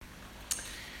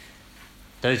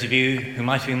Those of you who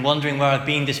might have been wondering where I've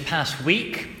been this past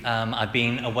week, I've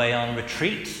been away on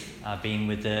retreat. I've been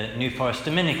with the New Forest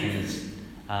Dominicans,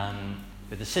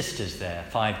 with the sisters there,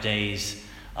 5 days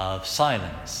of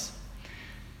silence.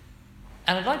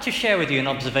 And I'd like to share with you an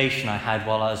observation I had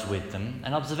while I was with them,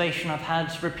 an observation I've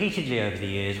had repeatedly over the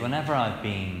years whenever I've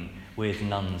been with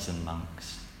nuns and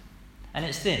monks. And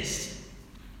it's this,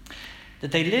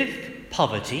 that they live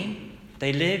poverty,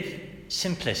 they live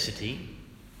simplicity,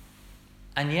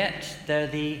 and yet they're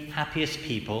the happiest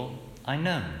people I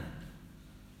know.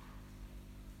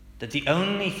 That the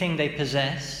only thing they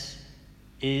possess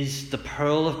is the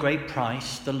pearl of great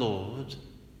price, the Lord,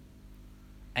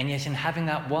 and yet in having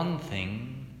that one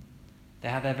thing, they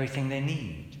have everything they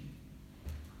need.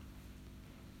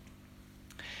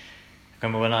 I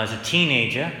remember when I was a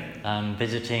teenager,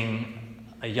 visiting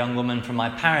a young woman from my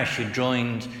parish who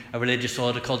joined a religious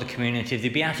order called the Community of the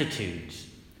Beatitudes.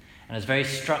 And I was very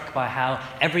struck by how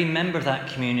every member of that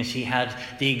community had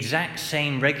the exact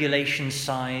same regulation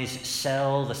size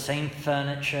cell, the same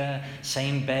furniture,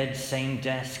 same bed, same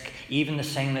desk, even the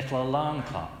same little alarm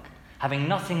clock, having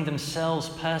nothing themselves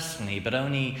personally, but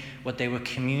only what they were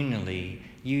communally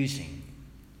using.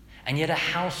 And yet a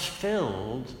house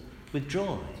filled with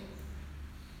joy.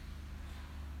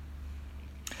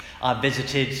 I've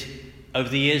visited over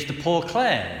the years the Poor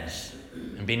Clares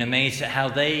and been amazed at how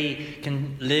they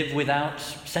can live without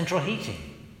central heating.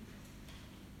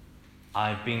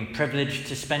 I've been privileged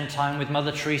to spend time with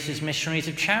Mother Teresa's Missionaries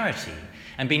of Charity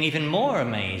and been even more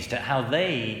amazed at how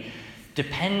they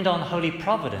depend on Holy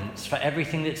Providence for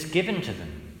everything that's given to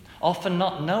them, often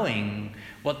not knowing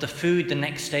what the food the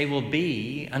next day will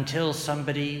be until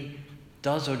somebody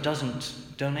does or doesn't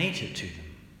donate it to them.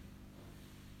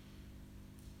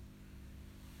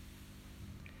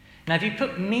 Now, if you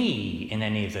put me in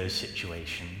any of those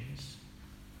situations,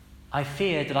 I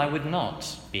fear that I would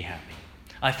not be happy.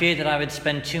 I fear that I would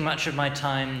spend too much of my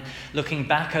time looking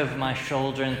back over my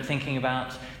shoulder and thinking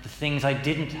about the things I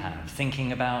didn't have,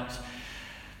 thinking about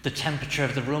the temperature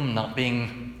of the room not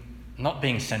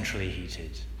being centrally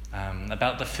heated,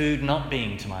 about the food not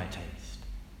being to my taste.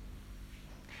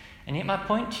 And yet my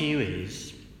point to you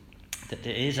is that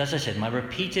it is, as I said, my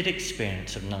repeated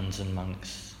experience of nuns and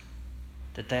monks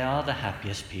that they are the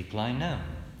happiest people I know.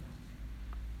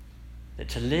 That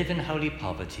to live in holy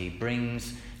poverty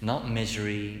brings not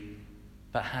misery,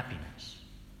 but happiness.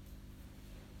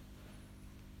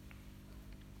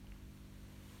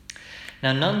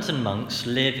 Now, nuns and monks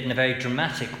live in a very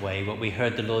dramatic way what we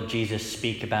heard the Lord Jesus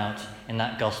speak about in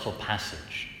that gospel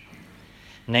passage.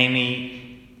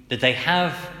 Namely, that they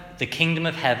have the kingdom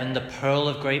of heaven, the pearl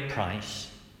of great price,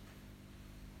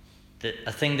 that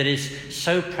a thing that is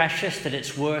so precious that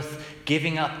it's worth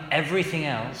giving up everything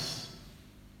else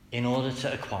in order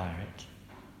to acquire it.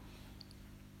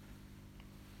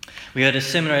 We heard a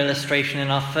similar illustration in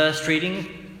our first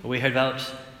reading, where we heard about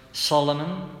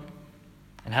Solomon,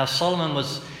 and how Solomon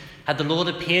had the Lord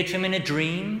appeared to him in a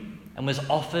dream and was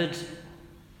offered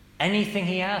anything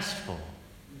he asked for.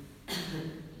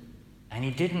 And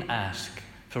he didn't ask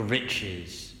for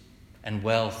riches and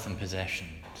wealth and possessions.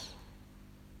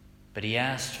 But he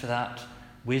asked for that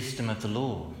wisdom of the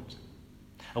Lord,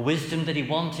 a wisdom that he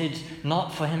wanted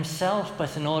not for himself,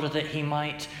 but in order that he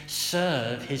might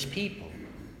serve his people.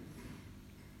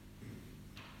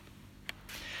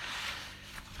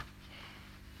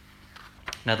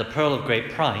 Now, the pearl of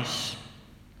great price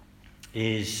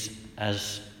is,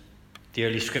 as the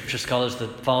early scripture scholars, the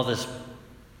fathers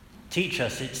teach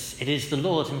us, it is the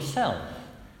Lord himself,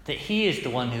 that he is the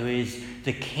one who is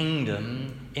the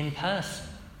kingdom in person.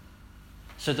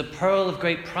 So the pearl of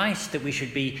great price that we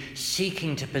should be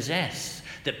seeking to possess,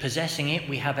 that possessing it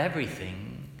we have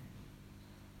everything,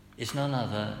 is none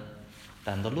other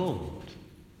than the Lord.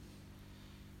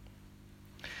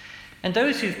 And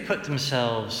those who've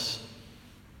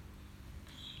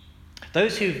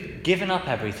given up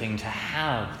everything to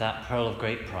have that pearl of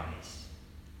great price,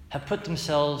 have put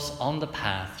themselves on the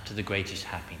path to the greatest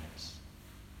happiness.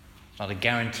 It's not a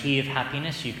guarantee of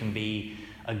happiness. You can be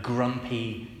a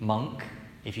grumpy monk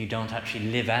if you don't actually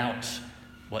live out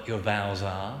what your vows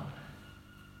are.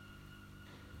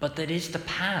 But that is the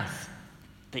path,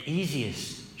 the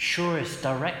easiest, surest,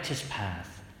 directest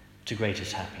path to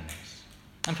greatest happiness.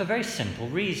 And for very simple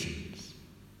reasons.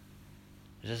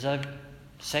 As I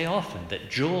say often, that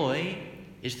joy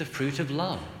is the fruit of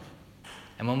love.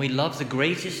 And when we love the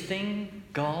greatest thing,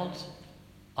 God,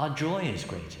 our joy is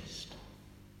greatest.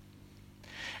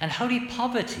 And holy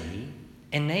poverty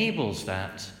enables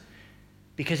that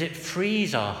because it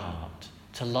frees our heart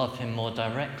to love him more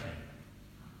directly.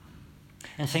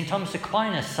 And St. Thomas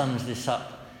Aquinas sums this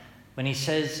up when he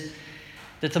says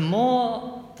that the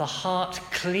more the heart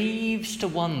cleaves to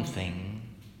one thing,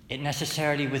 it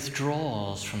necessarily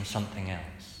withdraws from something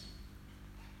else.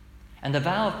 And the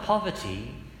vow of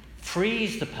poverty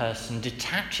frees the person,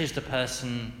 detaches the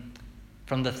person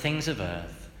from the things of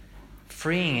earth,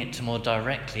 freeing it to more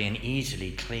directly and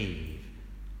easily cleave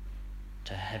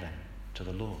to heaven, to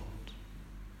the Lord.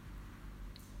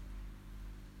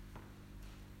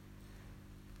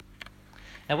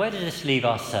 Now, where does this leave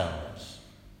ourselves?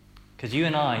 Because you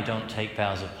and I don't take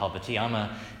vows of poverty. I'm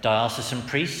a diocesan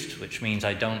priest, which means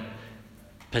I don't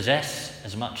possess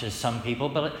as much as some people,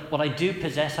 but what I do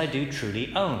possess, I do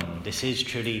truly own. This is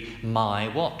truly my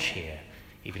watch here,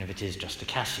 even if it is just a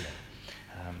Casio.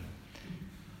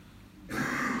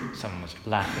 Someone was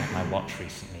laughing at my watch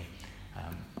recently.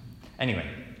 Anyway,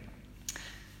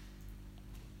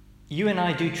 you and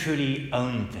I do truly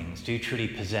own things, do truly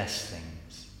possess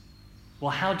things. Well,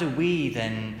 how do we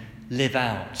then live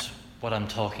out what I'm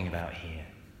talking about here?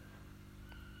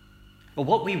 Well,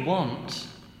 what we want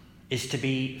is to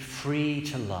be free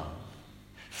to love,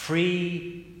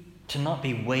 free to not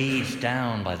be weighed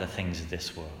down by the things of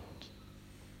this world.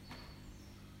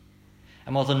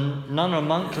 And while the nun or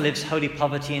monk lives holy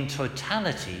poverty in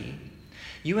totality,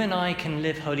 you and I can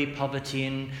live holy poverty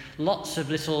in lots of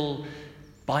little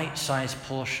bite-sized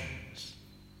portions.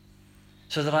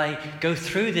 So that I go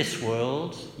through this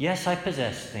world, yes, I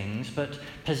possess things, but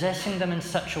possessing them in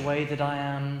such a way that I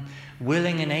am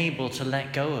willing and able to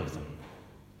let go of them.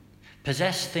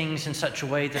 Possess things in such a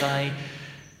way that I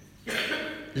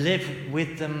live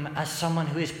with them as someone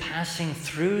who is passing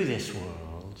through this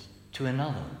world to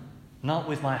another, not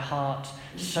with my heart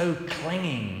so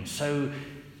clinging, so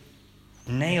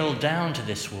nailed down to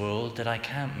this world that I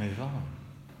can't move on.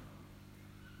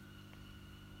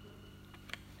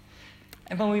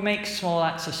 And when we make small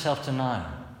acts of self-denial,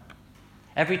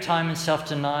 every time in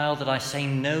self-denial that I say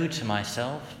no to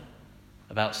myself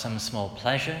about some small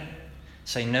pleasure,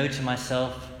 say no to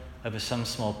myself over some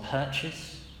small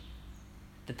purchase,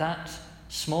 that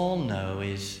small no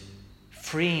is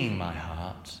freeing my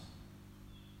heart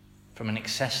from an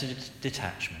excessive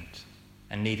detachment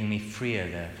and leaving me freer,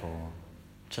 therefore,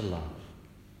 to love.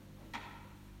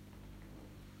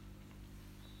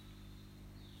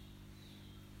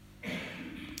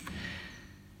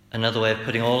 Another way of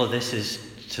putting all of this is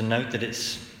to note that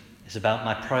it's about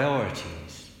my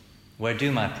priorities. Where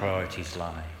do my priorities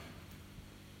lie?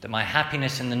 That my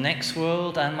happiness in the next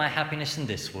world and my happiness in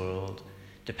this world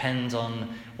depends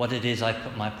on what it is I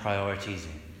put my priorities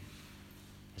in.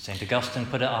 As St. Augustine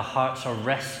put it, our hearts are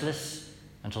restless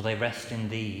until they rest in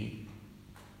Thee.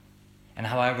 And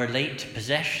how I relate to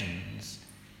possessions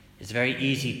is a very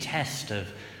easy test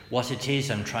of what it is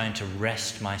I'm trying to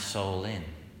rest my soul in.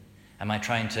 Am I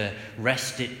trying to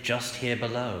rest it just here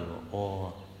below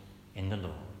or in the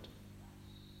Lord?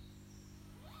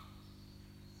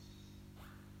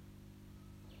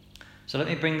 So let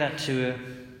me bring that to a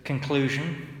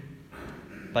conclusion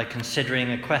by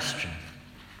considering a question.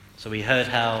 So we heard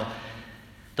how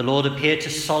the Lord appeared to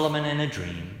Solomon in a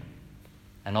dream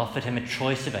and offered him a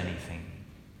choice of anything.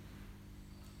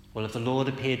 Well, if the Lord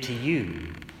appeared to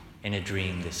you in a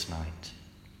dream this night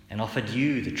and offered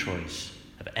you the choice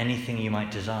of anything you might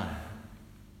desire,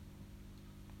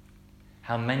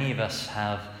 how many of us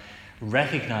have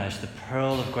recognized the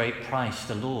pearl of great price,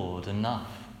 the Lord, enough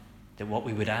that what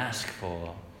we would ask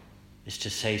for is to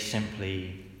say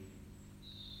simply,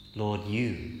 Lord,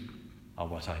 you are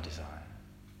what I desire.